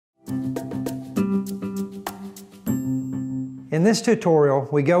In this tutorial,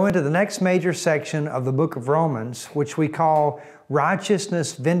 we go into the next major section of the book of Romans, which we call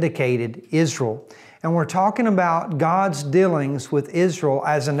Righteousness Vindicated Israel. And we're talking about God's dealings with Israel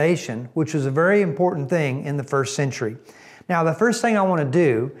as a nation, which was a very important thing in the first century. Now, the first thing I want to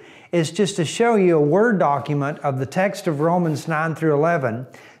do is just to show you a Word document of the text of Romans 9 through 11,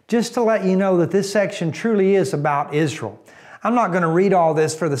 just to let you know that this section truly is about Israel. I'm not going to read all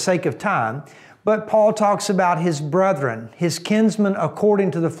this for the sake of time, but Paul talks about his brethren, his kinsmen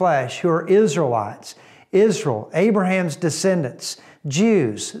according to the flesh, who are Israelites. Israel, Abraham's descendants,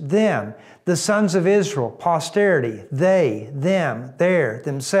 Jews, them, the sons of Israel, posterity, they, them, their,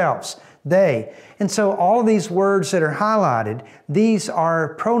 themselves, they. And so all of these words that are highlighted, these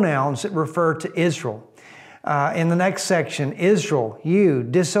are pronouns that refer to Israel. In the next section, Israel, you,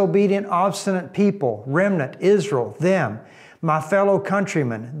 disobedient, obstinate people, remnant, Israel, them, my fellow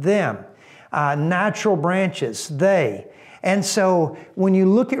countrymen, them. Natural branches, they. And so when you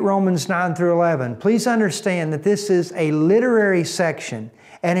look at Romans 9 through 11, please understand that this is a literary section,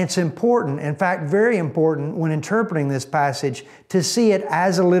 and it's important, in fact, very important when interpreting this passage to see it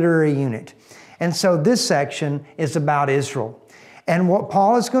as a literary unit. And so this section is about Israel. And what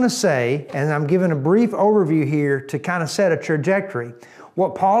Paul is going to say, and I'm giving a brief overview here to kind of set a trajectory,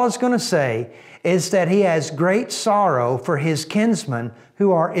 what Paul is going to say is that he has great sorrow for his kinsmen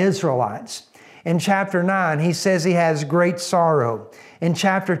who are Israelites. In chapter 9, he says he has great sorrow. In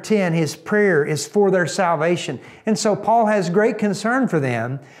chapter 10, his prayer is for their salvation. And so Paul has great concern for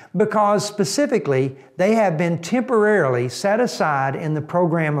them because specifically they have been temporarily set aside in the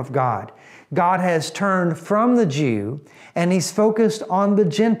program of God. God has turned from the Jew and He's focused on the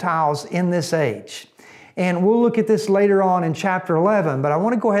Gentiles in this age. And we'll look at this later on in chapter 11, but I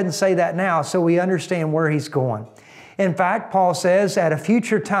want to go ahead and say that now so we understand where he's going. In fact, Paul says at a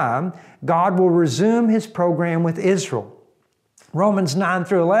future time, God will resume His program with Israel. Romans 9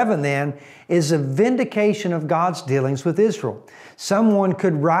 through 11 then is a vindication of God's dealings with Israel. Someone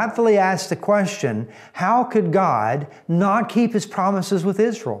could rightfully ask the question, how could God not keep His promises with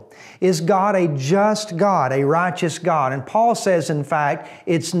Israel? Is God a just God, a righteous God? And Paul says, in fact,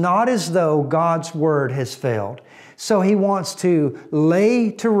 it's not as though God's word has failed. So he wants to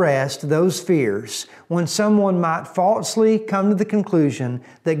lay to rest those fears when someone might falsely come to the conclusion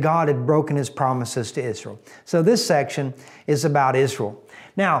that God had broken His promises to Israel. So this section is about Israel.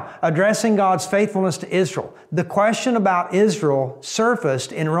 Now, addressing God's faithfulness to Israel, the question about Israel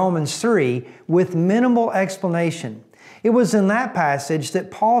surfaced in Romans 3 with minimal explanation. It was in that passage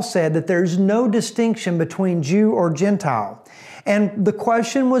that Paul said that there's no distinction between Jew or Gentile. And the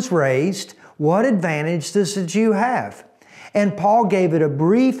question was raised, what advantage does the Jew have? And Paul gave it a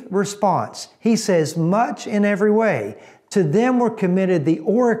brief response. He says, much in every way. To them were committed the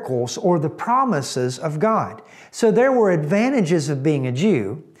oracles or the promises of God. So there were advantages of being a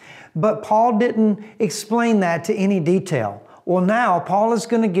Jew, but Paul didn't explain that to any detail. Well, now Paul is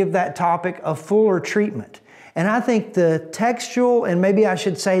going to give that topic a fuller treatment. And I think the textual, and maybe I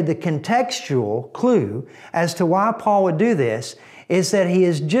should say the contextual clue as to why Paul would do this is that he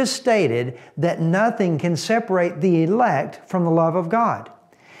has just stated that nothing can separate the elect from the love of God.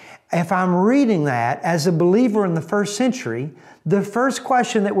 If I'm reading that as a believer in the first century, the first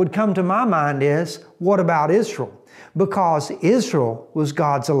question that would come to my mind is, what about Israel? Because Israel was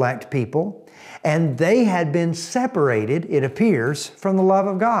God's elect people, and they had been separated, it appears, from the love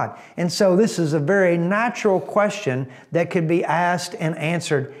of God. And so this is a very natural question that could be asked and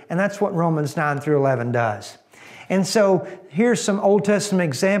answered, and that's what Romans 9 through 11 does. And so here's some Old Testament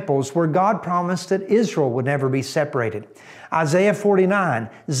examples where God promised that Israel would never be separated. Isaiah 49,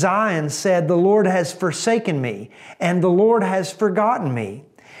 Zion said, the Lord has forsaken me, and the Lord has forgotten me.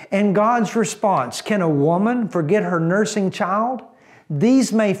 And God's response, can a woman forget her nursing child?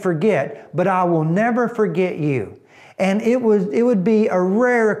 These may forget, but I will never forget you. And it would be a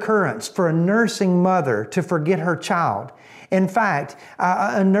rare occurrence for a nursing mother to forget her child. In fact,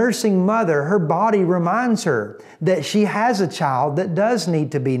 a nursing mother, her body reminds her that she has a child that does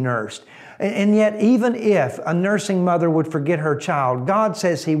need to be nursed. And yet, even if a nursing mother would forget her child, God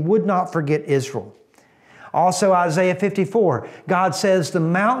says He would not forget Israel. Also, Isaiah 54, God says, the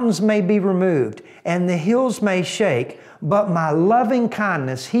mountains may be removed and the hills may shake, but my loving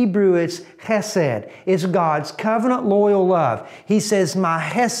kindness, Hebrew it's chesed, is God's covenant loyal love. He says, my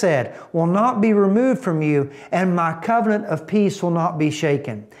chesed will not be removed from you and my covenant of peace will not be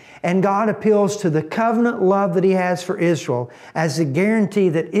shaken. And God appeals to the covenant love that He has for Israel as a guarantee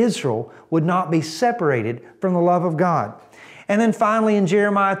that Israel would not be separated from the love of God. And then finally in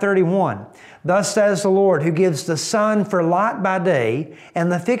Jeremiah 31, thus says the Lord, who gives the sun for light by day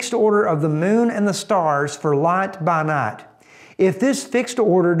and the fixed order of the moon and the stars for light by night. If this fixed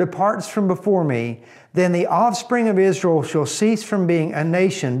order departs from before me, then the offspring of Israel shall cease from being a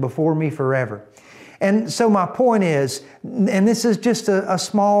nation before me forever. And so my point is, and this is just a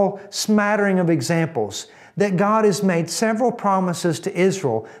small smattering of examples, that God has made several promises to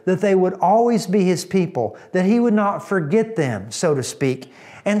Israel that they would always be His people, that He would not forget them, so to speak.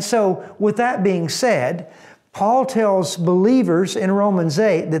 And so with that being said, Paul tells believers in Romans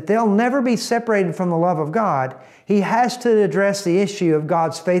 8 that they'll never be separated from the love of God. He has to address the issue of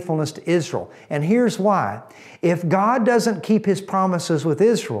God's faithfulness to Israel. And here's why. If God doesn't keep His promises with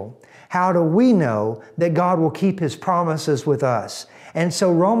Israel, how do we know that God will keep His promises with us? And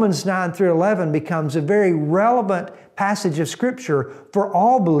so Romans 9 through 11 becomes a very relevant passage of Scripture for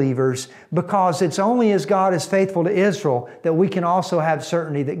all believers, because it's only as God is faithful to Israel that we can also have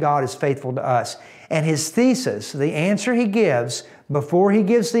certainty that God is faithful to us. And his thesis, the answer he gives before he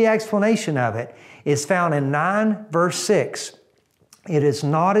gives the explanation of it, is found in 9 verse 6. It is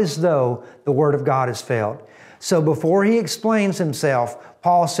not as though the Word of God has failed. So before he explains himself,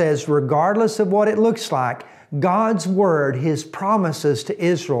 Paul says, regardless of what it looks like, God's Word, His promises to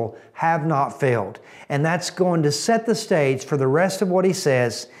Israel have not failed. And that's going to set the stage for the rest of what he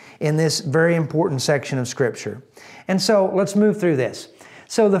says in this very important section of Scripture. And so let's move through this.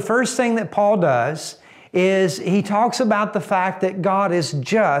 So the first thing that Paul does is he talks about the fact that God is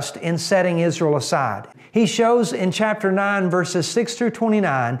just in setting Israel aside. He shows in chapter 9 verses 6 through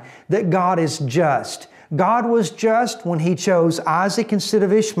 29 that God is just. God was just when He chose Isaac instead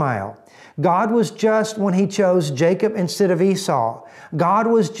of Ishmael. God was just when He chose Jacob instead of Esau. God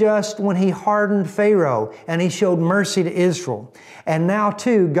was just when He hardened Pharaoh and He showed mercy to Israel. And now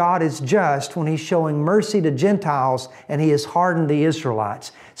too, God is just when He's showing mercy to Gentiles and He has hardened the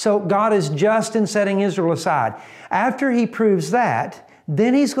Israelites. So God is just in setting Israel aside. After He proves that,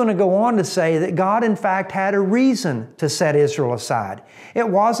 then He's going to go on to say that God in fact had a reason to set Israel aside. It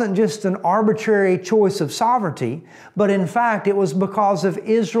wasn't just an arbitrary choice of sovereignty, but in fact it was because of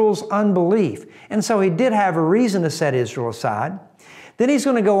Israel's unbelief. And so He did have a reason to set Israel aside. Then He's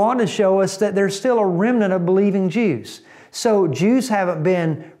going to go on to show us that there's still a remnant of believing Jews. So Jews haven't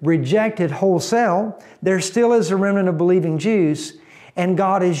been rejected wholesale. There still is a remnant of believing Jews. And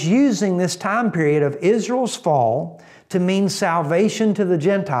God is using this time period of Israel's fall to mean salvation to the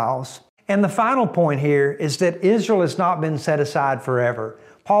Gentiles. And the final point here is that Israel has not been set aside forever.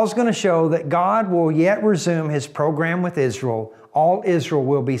 Paul's going to show that God will yet resume His program with Israel. All Israel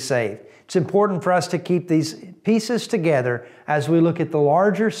will be saved. It's important for us to keep these pieces together as we look at the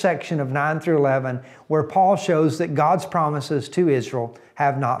larger section of 9 through 11, where Paul shows that God's promises to Israel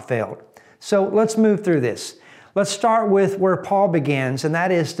have not failed. So let's move through this. Let's start with where Paul begins, and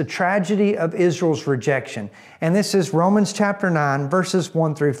that is the tragedy of Israel's rejection. And this is Romans chapter 9, verses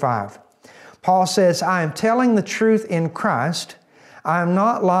 1 through 5. Paul says, I am telling the truth in Christ. I am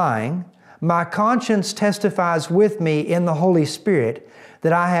not lying. My conscience testifies with me in the Holy Spirit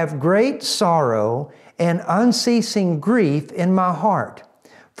that I have great sorrow and unceasing grief in my heart.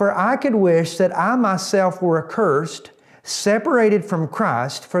 For I could wish that I myself were accursed, separated from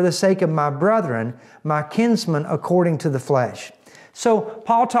Christ for the sake of my brethren, my kinsmen according to the flesh. So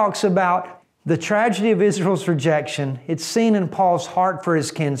Paul talks about the tragedy of Israel's rejection. It's seen in Paul's heart for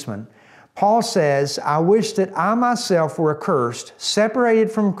his kinsmen. Paul says, I wish that I myself were accursed,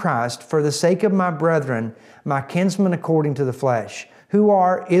 separated from Christ for the sake of my brethren, my kinsmen according to the flesh, who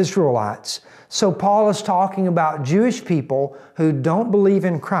are Israelites. So Paul is talking about Jewish people who don't believe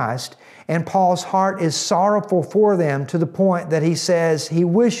in Christ, and Paul's heart is sorrowful for them to the point that he says he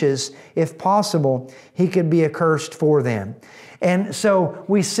wishes, if possible, he could be accursed for them. And so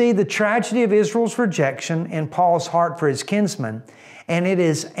we see the tragedy of Israel's rejection in Paul's heart for his kinsmen, and it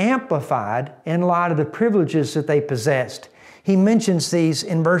is amplified in light of the privileges that they possessed. He mentions these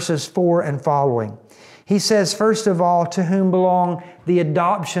in verses 4 and following. He says, first of all, to whom belong the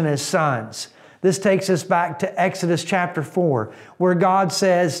adoption as sons. This takes us back to Exodus chapter 4, where God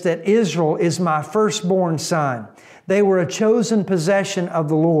says that Israel is my firstborn son. They were a chosen possession of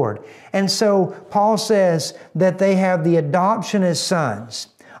the Lord. And so Paul says that they have the adoption as sons.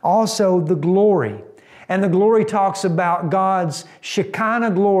 Also the glory. And the glory talks about God's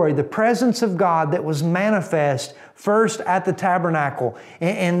Shekinah glory, the presence of God that was manifest first at the tabernacle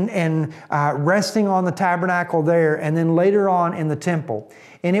and resting on the tabernacle there, and then later on in the temple.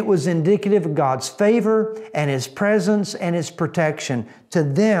 And it was indicative of God's favor and His presence and His protection. To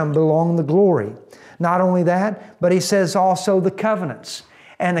them belong the glory. Not only that, but he says also the covenants.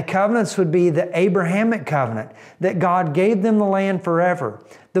 And the covenants would be the Abrahamic covenant, that God gave them the land forever.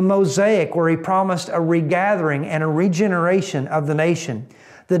 The Mosaic, where He promised a regathering and a regeneration of the nation.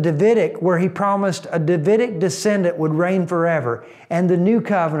 the Davidic, where He promised a Davidic descendant would reign forever, and the New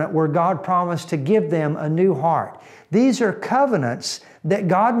Covenant, where God promised to give them a new heart. These are covenants that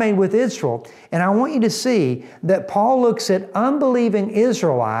God made with Israel. And I want you to see that Paul looks at unbelieving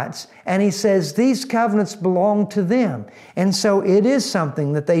Israelites and he says these covenants belong to them. And so it is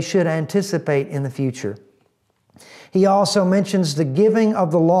something that they should anticipate in the future. He also mentions the giving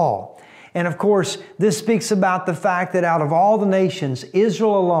of the law. And of course, this speaks about the fact that out of all the nations,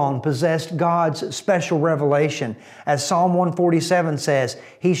 Israel alone possessed God's special revelation. As Psalm 147 says,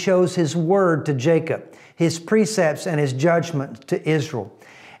 He shows His word to Jacob, His precepts and His judgment to Israel.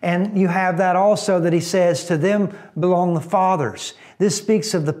 And you have that also that He says, to them belong the fathers. This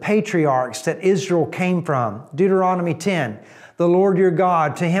speaks of the patriarchs that Israel came from. Deuteronomy 10, the Lord your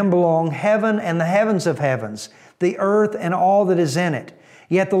God, to Him belong heaven and the heavens of heavens, the earth and all that is in it.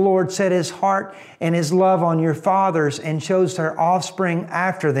 Yet the Lord set His heart and His love on your fathers and chose their offspring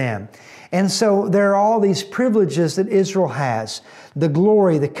after them. And so there are all these privileges that Israel has. The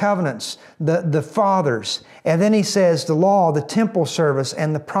glory, the covenants, the fathers. And then He says the law, the temple service,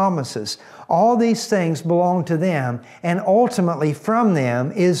 and the promises. All these things belong to them. And ultimately from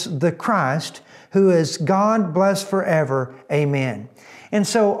them is the Christ, who is God blessed forever. Amen. And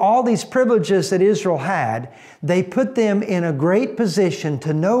so all these privileges that Israel had, they put them in a great position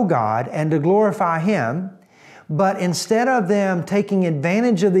to know God and to glorify Him. But instead of them taking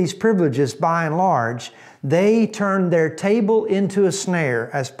advantage of these privileges by and large, they turned their table into a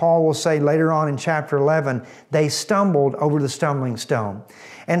snare. As Paul will say later on in chapter 11, they stumbled over the stumbling stone.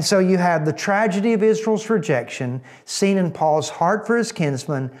 And so you have the tragedy of Israel's rejection seen in Paul's heart for his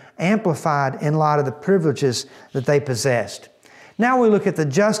kinsmen, amplified in light of the privileges that they possessed. Now we look at the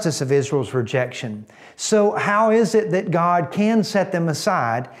justice of Israel's rejection. So how is it that God can set them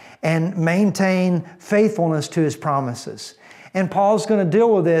aside and maintain faithfulness to His promises? And Paul's going to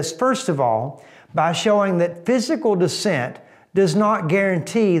deal with this, first of all, by showing that physical descent does not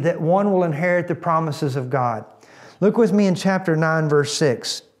guarantee that one will inherit the promises of God. Look with me in chapter 9, verse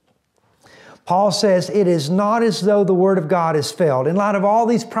 6. Paul says, it is not as though the Word of God has failed. In light of all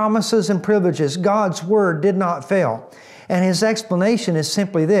these promises and privileges, God's Word did not fail. And his explanation is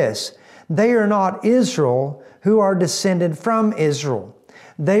simply this: they are not Israel who are descended from Israel.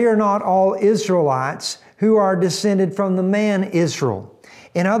 They are not all Israelites who are descended from the man Israel.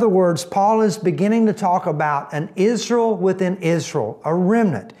 In other words, Paul is beginning to talk about an Israel within Israel, a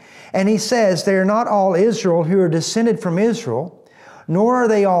remnant. And he says they are not all Israel who are descended from Israel, nor are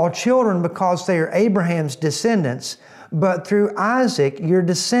they all children because they are Abraham's descendants, but through Isaac your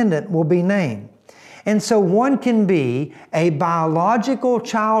descendant will be named. And so one can be a biological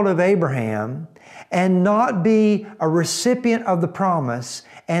child of Abraham and not be a recipient of the promise,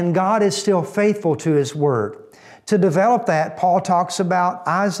 and God is still faithful to His Word. To develop that, Paul talks about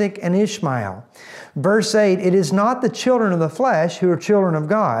Isaac and Ishmael. Verse 8, it is not the children of the flesh who are children of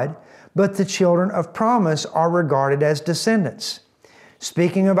God, but the children of promise are regarded as descendants.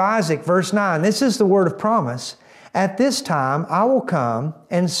 Speaking of Isaac, verse 9, this is the word of promise. At this time I will come,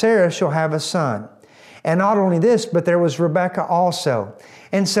 and Sarah shall have a son. And not only this, but there was Rebekah also.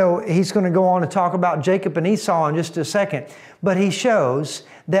 And so he's going to go on to talk about Jacob and Esau in just a second. But he shows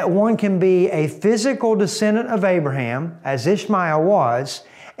that one can be a physical descendant of Abraham, as Ishmael was,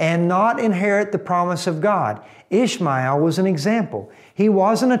 and not inherit the promise of God. Ishmael was an example. He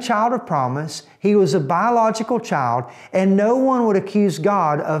wasn't a child of promise. He was a biological child, and no one would accuse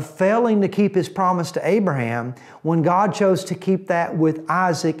God of failing to keep His promise to Abraham when God chose to keep that with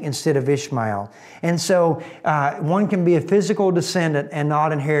Isaac instead of Ishmael. And so one can be a physical descendant and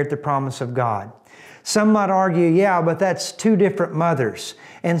not inherit the promise of God. Some might argue, yeah, but that's two different mothers.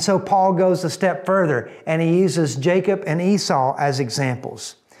 And so Paul goes a step further, and he uses Jacob and Esau as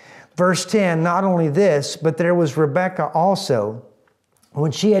examples. Verse 10, not only this, but there was Rebekah also,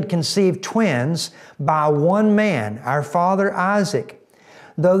 when she had conceived twins by one man, our father Isaac.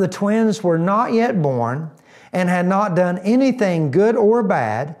 Though the twins were not yet born and had not done anything good or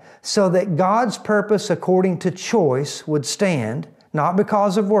bad, so that God's purpose according to choice would stand, not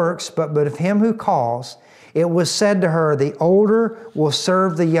because of works, but of Him who calls, it was said to her, the older will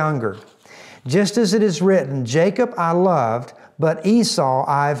serve the younger. Just as it is written, Jacob I loved, but Esau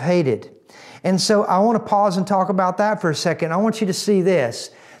I have hated. And so I want to pause and talk about that for a second. I want you to see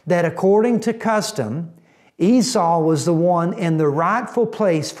this, that according to custom, Esau was the one in the rightful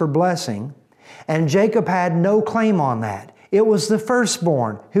place for blessing, and Jacob had no claim on that. It was the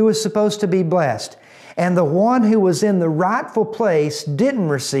firstborn who was supposed to be blessed. And the one who was in the rightful place didn't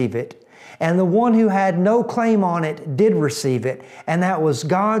receive it, and the one who had no claim on it did receive it, and that was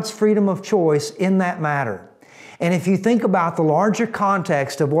God's freedom of choice in that matter. And if you think about the larger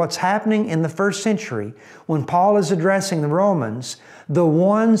context of what's happening in the first century, when Paul is addressing the Romans, the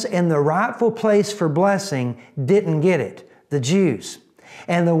ones in the rightful place for blessing didn't get it, the Jews.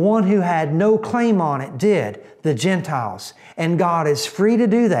 And the one who had no claim on it did, the Gentiles. And God is free to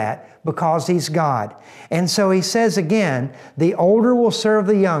do that because He's God. And so He says again, the older will serve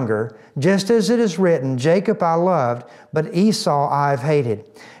the younger, just as it is written, Jacob I loved, but Esau I have hated.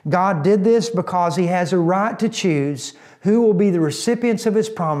 God did this because He has a right to choose who will be the recipients of His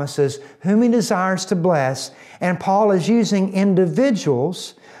promises, whom He desires to bless. And Paul is using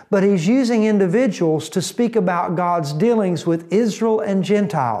individuals, but he's using individuals to speak about God's dealings with Israel and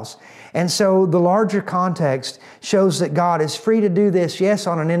Gentiles. And so the larger context shows that God is free to do this, yes,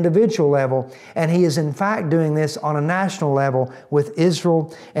 on an individual level, and He is in fact doing this on a national level with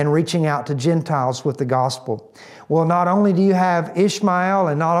Israel and reaching out to Gentiles with the gospel. Well, not only do you have Ishmael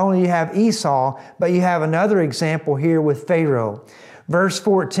and not only do you have Esau, but you have another example here with Pharaoh. Verse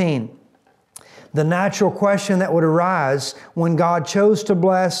 14. The natural question that would arise when God chose to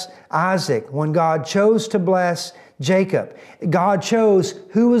bless Isaac, when God chose to bless Jacob, God chose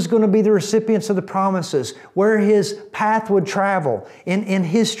who was going to be the recipients of the promises, where His path would travel in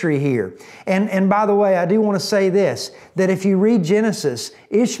history here. And by the way, I do want to say this, that if you read Genesis,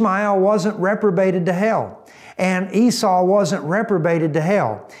 Ishmael wasn't reprobated to hell. And Esau wasn't reprobated to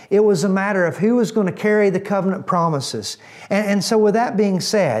hell. It was a matter of who was going to carry the covenant promises. And so with that being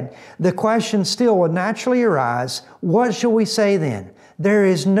said, the question still would naturally arise, what shall we say then? There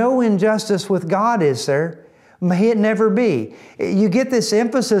is no injustice with God, is there? May it never be. You get this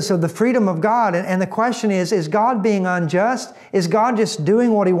emphasis of the freedom of God, and the question is God being unjust? Is God just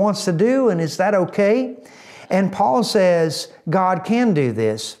doing what He wants to do, and is that okay? And Paul says God can do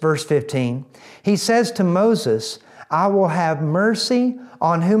this, verse 15. He says to Moses, I will have mercy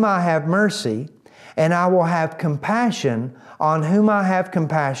on whom I have mercy, and I will have compassion on whom I have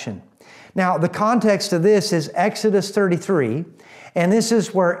compassion. Now, the context of this is Exodus 33, and this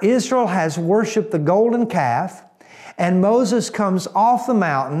is where Israel has worshiped the golden calf, and Moses comes off the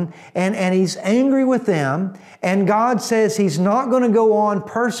mountain, and he's angry with them, and God says He's not going to go on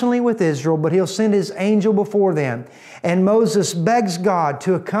personally with Israel, but He'll send His angel before them. And Moses begs God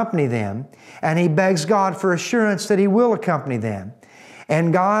to accompany them, and he begs God for assurance that He will accompany them.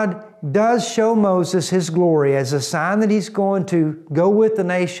 And God does show Moses His glory as a sign that He's going to go with the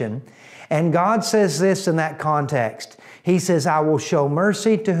nation. And God says this in that context. He says, I will show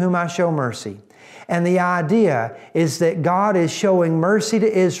mercy to whom I show mercy. And the idea is that God is showing mercy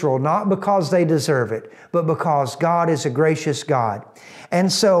to Israel, not because they deserve it, but because God is a gracious God. And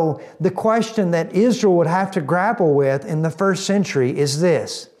so the question that Israel would have to grapple with in the first century is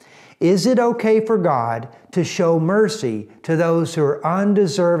this. Is it okay for God to show mercy to those who are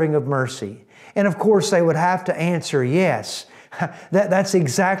undeserving of mercy? And of course they would have to answer yes. That's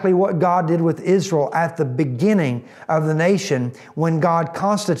exactly what God did with Israel at the beginning of the nation when God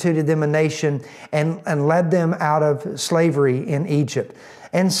constituted them a nation and led them out of slavery in Egypt.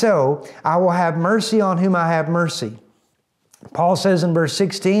 And so, I will have mercy on whom I have mercy. Paul says in verse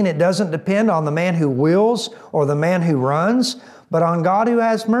 16, it doesn't depend on the man who wills or the man who runs, but on God who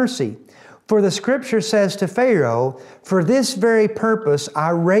has mercy. For the Scripture says to Pharaoh, for this very purpose I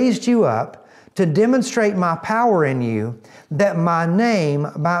raised you up, to demonstrate my power in you, that my name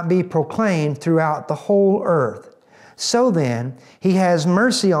might be proclaimed throughout the whole earth. So then, He has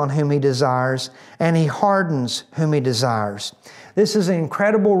mercy on whom He desires, and He hardens whom He desires. This is an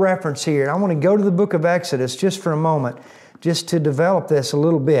incredible reference here. And I want to go to the book of Exodus just for a moment, just to develop this a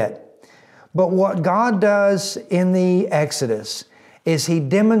little bit. But what God does in the Exodus is He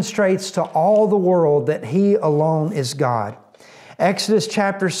demonstrates to all the world that He alone is God. Exodus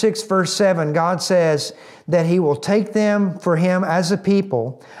chapter 6 verse 7, God says that He will take them for Him as a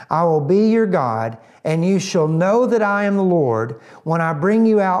people. I will be your God, and you shall know that I am the Lord when I bring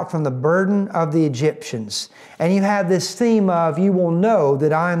you out from the burden of the Egyptians. And you have this theme of you will know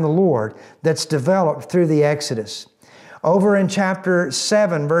that I am the Lord that's developed through the Exodus. Over in chapter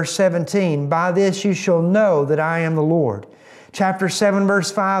 7 verse 17, by this you shall know that I am the Lord. Chapter 7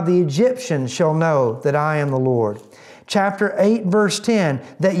 verse 5, the Egyptians shall know that I am the Lord. Chapter 8 verse 10,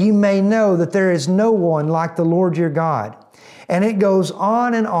 that you may know that there is no one like the Lord your God. And it goes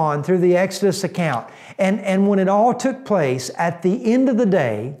on and on through the Exodus account. And when it all took place, at the end of the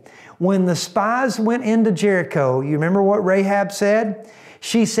day, when the spies went into Jericho, you remember what Rahab said?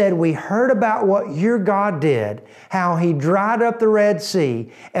 She said, we heard about what your God did, how He dried up the Red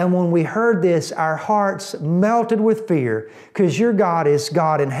Sea. And when we heard this, our hearts melted with fear, because your God is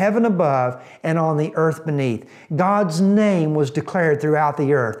God in heaven above and on the earth beneath. God's name was declared throughout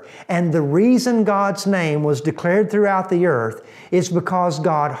the earth. And the reason God's name was declared throughout the earth is because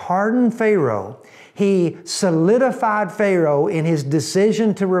God hardened Pharaoh. He solidified Pharaoh in his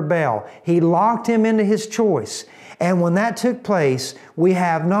decision to rebel. He locked him into his choice. And when that took place, we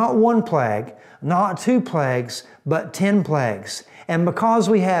have not one plague, not 2 plagues, but 10 plagues. And because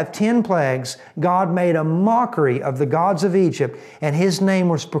we have 10 plagues, God made a mockery of the gods of Egypt, and His name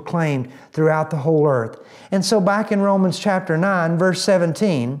was proclaimed throughout the whole earth. And so back in Romans chapter 9, verse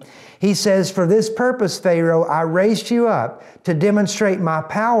 17, He says, for this purpose, Pharaoh, I raised you up to demonstrate my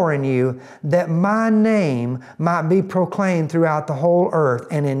power in you, that my name might be proclaimed throughout the whole earth.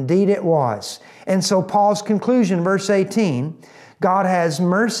 And indeed it was. And so Paul's conclusion, verse 18, God has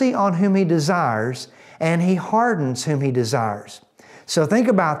mercy on whom He desires, and He hardens whom He desires. So think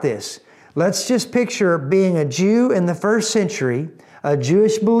about this. Let's just picture being a Jew in the first century, a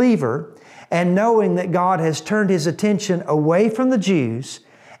Jewish believer, and knowing that God has turned His attention away from the Jews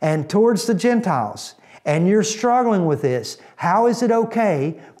and towards the Gentiles. And you're struggling with this. How is it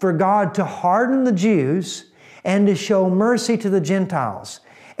okay for God to harden the Jews and to show mercy to the Gentiles?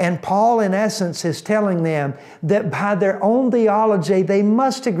 And Paul, in essence, is telling them that by their own theology, they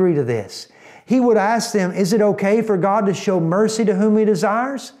must agree to this. He would ask them, is it okay for God to show mercy to whom He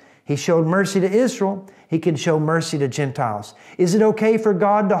desires? He showed mercy to Israel. He can show mercy to Gentiles. Is it okay for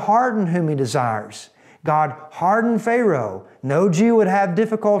God to harden whom He desires? God hardened Pharaoh. No Jew would have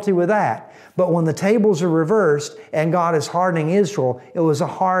difficulty with that. But when the tables are reversed and God is hardening Israel, it was a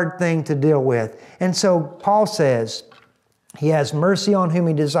hard thing to deal with. And so Paul says, He has mercy on whom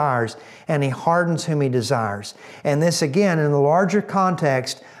He desires, and He hardens whom He desires. And this again in the larger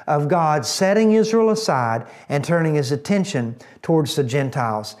context of God setting Israel aside and turning His attention towards the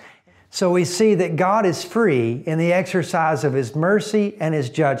Gentiles. So we see that God is free in the exercise of His mercy and His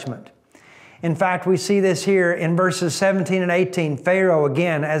judgment. In fact, we see this here in verses 17 and 18. Pharaoh,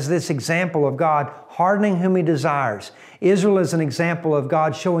 again, as this example of God hardening whom He desires. Israel is an example of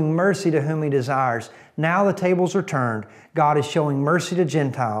God showing mercy to whom He desires. Now the tables are turned. God is showing mercy to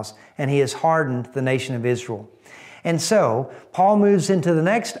Gentiles, and He has hardened the nation of Israel. And so, Paul moves into the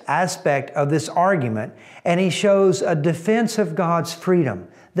next aspect of this argument, and he shows a defense of God's freedom.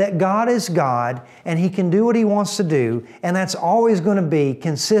 That God is God, and He can do what He wants to do, and that's always going to be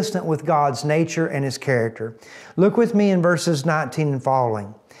consistent with God's nature and His character. Look with me in verses 19 and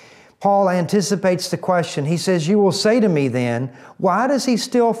following. Paul anticipates the question. He says, you will say to me then, why does he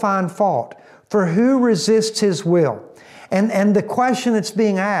still find fault? For who resists His will? And the question that's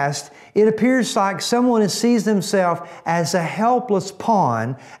being asked, it appears like someone sees themselves as a helpless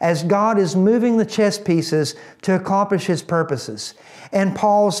pawn as God is moving the chess pieces to accomplish His purposes. And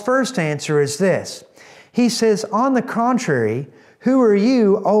Paul's first answer is this. He says, on the contrary, who are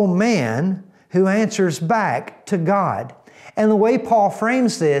you, O man, who answers back to God? And the way Paul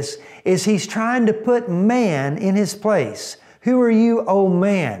frames this is he's trying to put man in his place. Who are you, O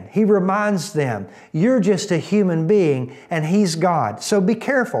man? He reminds them, you're just a human being and He's God. So be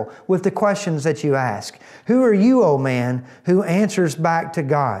careful with the questions that you ask. Who are you, O man, who answers back to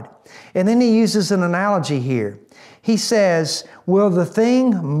God? And then he uses an analogy here. He says, will the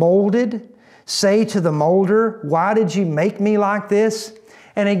thing molded say to the molder, why did you make me like this?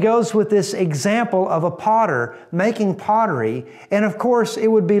 And he goes with this example of a potter making pottery. And of course, it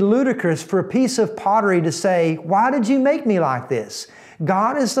would be ludicrous for a piece of pottery to say, why did you make me like this?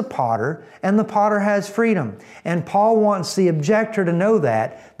 God is the potter, and the potter has freedom. And Paul wants the objector to know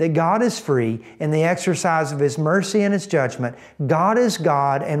that God is free in the exercise of His mercy and His judgment. God is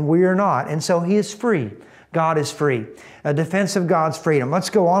God, and we are not. And so He is free. God is free. A defense of God's freedom. Let's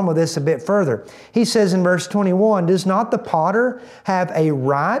go on with this a bit further. He says in verse 21, does not the potter have a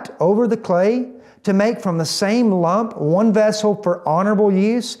right over the clay to make from the same lump one vessel for honorable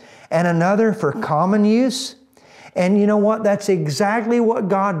use and another for common use? And you know what? That's exactly what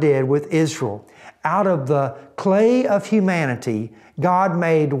God did with Israel. Out of the clay of humanity, God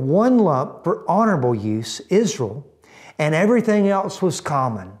made one lump for honorable use, Israel, and everything else was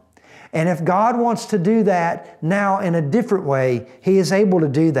common. And if God wants to do that now in a different way, He is able to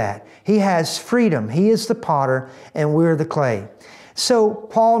do that. He has freedom. He is the potter and we're the clay. So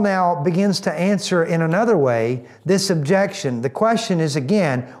Paul now begins to answer in another way this objection. The question is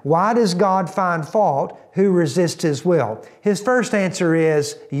again, why does God find fault who resists His will? His first answer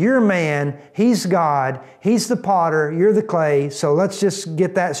is, you're man, He's God, He's the potter, you're the clay, so let's just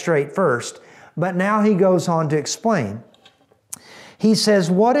get that straight first. But now he goes on to explain. He says,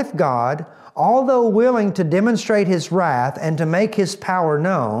 what if God, although willing to demonstrate His wrath and to make His power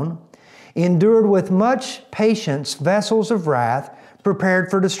known, endured with much patience vessels of wrath prepared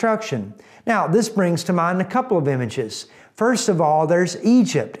for destruction? Now, this brings to mind a couple of images. First of all, there's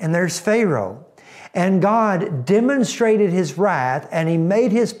Egypt and there's Pharaoh. And God demonstrated His wrath and He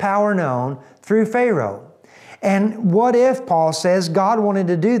made His power known through Pharaoh. And what if, Paul says, God wanted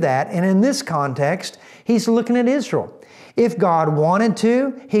to do that? And in this context, he's looking at Israel. If God wanted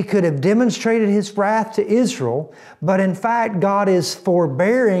to, He could have demonstrated His wrath to Israel, but in fact, God is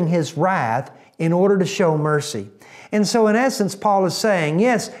forbearing His wrath in order to show mercy. And so in essence, Paul is saying,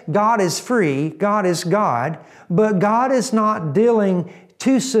 yes, God is free, God is God, but God is not dealing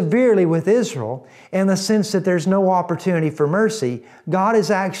too severely with Israel in the sense that there's no opportunity for mercy. God is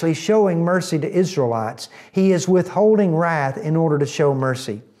actually showing mercy to Israelites. He is withholding wrath in order to show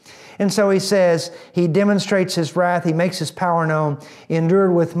mercy. And so he says, He demonstrates His wrath, He makes His power known,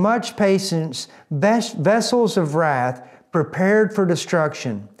 endured with much patience vessels of wrath prepared for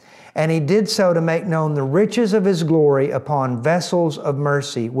destruction. And He did so to make known the riches of His glory upon vessels of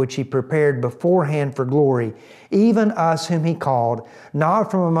mercy, which He prepared beforehand for glory, even us whom He called, not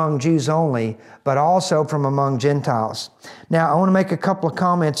from among Jews only, but also from among Gentiles. Now, I want to make a couple of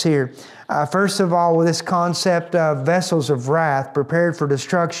comments here. First of all, with this concept of vessels of wrath prepared for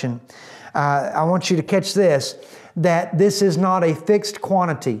destruction, I want you to catch this, that this is not a fixed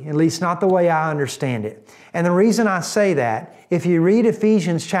quantity, at least not the way I understand it. And the reason I say that, if you read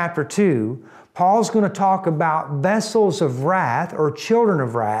Ephesians chapter 2, Paul's going to talk about vessels of wrath or children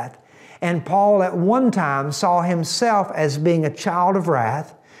of wrath. And Paul at one time saw himself as being a child of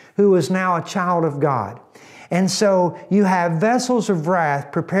wrath who is now a child of God. And so you have vessels of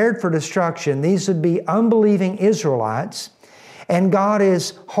wrath prepared for destruction. These would be unbelieving Israelites. And God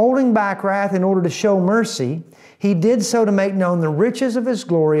is holding back wrath in order to show mercy. He did so to make known the riches of His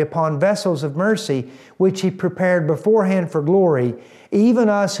glory upon vessels of mercy, which He prepared beforehand for glory, even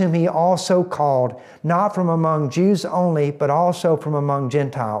us whom He also called, not from among Jews only, but also from among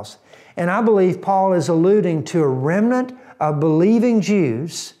Gentiles. And I believe Paul is alluding to a remnant of believing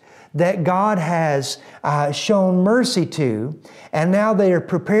Jews that God has shown mercy to, and now they are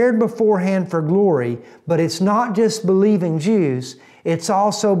prepared beforehand for glory, but it's not just believing Jews, it's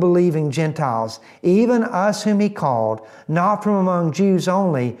also believing Gentiles, even us whom He called, not from among Jews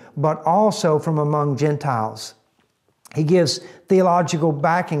only, but also from among Gentiles. He gives theological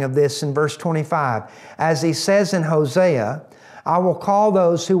backing of this in verse 25. As he says in Hosea, I will call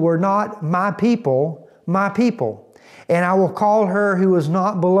those who were not my people, and I will call her who was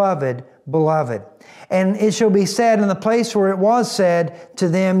not beloved, beloved. And it shall be said in the place where it was said to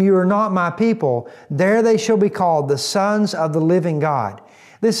them, you are not my people, there they shall be called the sons of the living God.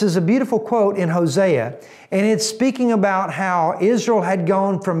 This is a beautiful quote in Hosea, and it's speaking about how Israel had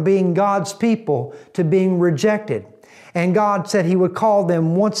gone from being God's people to being rejected. And God said He would call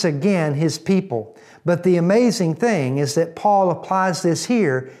them once again His people. But the amazing thing is that Paul applies this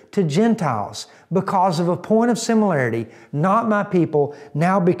here to Gentiles because of a point of similarity, not my people,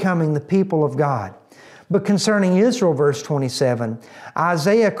 now becoming the people of God. But concerning Israel, verse 27,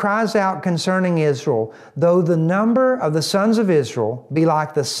 Isaiah cries out concerning Israel, though the number of the sons of Israel be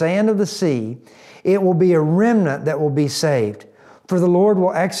like the sand of the sea, it will be a remnant that will be saved. For the Lord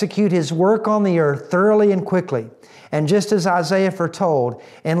will execute His work on the earth thoroughly and quickly. And just as Isaiah foretold,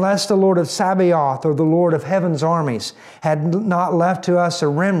 unless the Lord of Sabaoth or the Lord of heaven's armies had not left to us a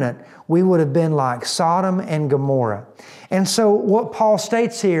remnant, we would have been like Sodom and Gomorrah. And so what Paul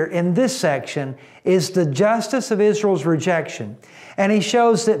states here in this section is the justice of Israel's rejection. And he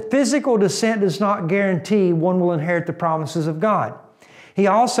shows that physical descent does not guarantee one will inherit the promises of God. He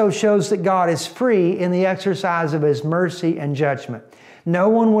also shows that God is free in the exercise of His mercy and judgment. No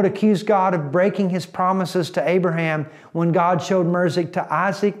one would accuse God of breaking His promises to Abraham when God showed mercy to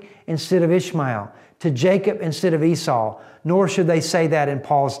Isaac instead of Ishmael, to Jacob instead of Esau, nor should they say that in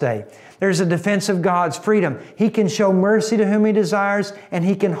Paul's day. There's a defense of God's freedom. He can show mercy to whom He desires, and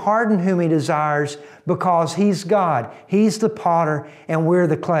He can harden whom He desires because He's God. He's the potter, and we're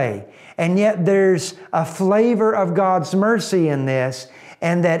the clay. And yet there's a flavor of God's mercy in this,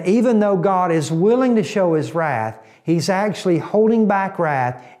 and that even though God is willing to show His wrath, He's actually holding back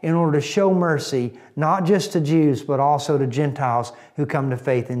wrath in order to show mercy, not just to Jews, but also to Gentiles who come to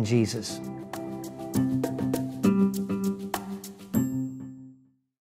faith in Jesus.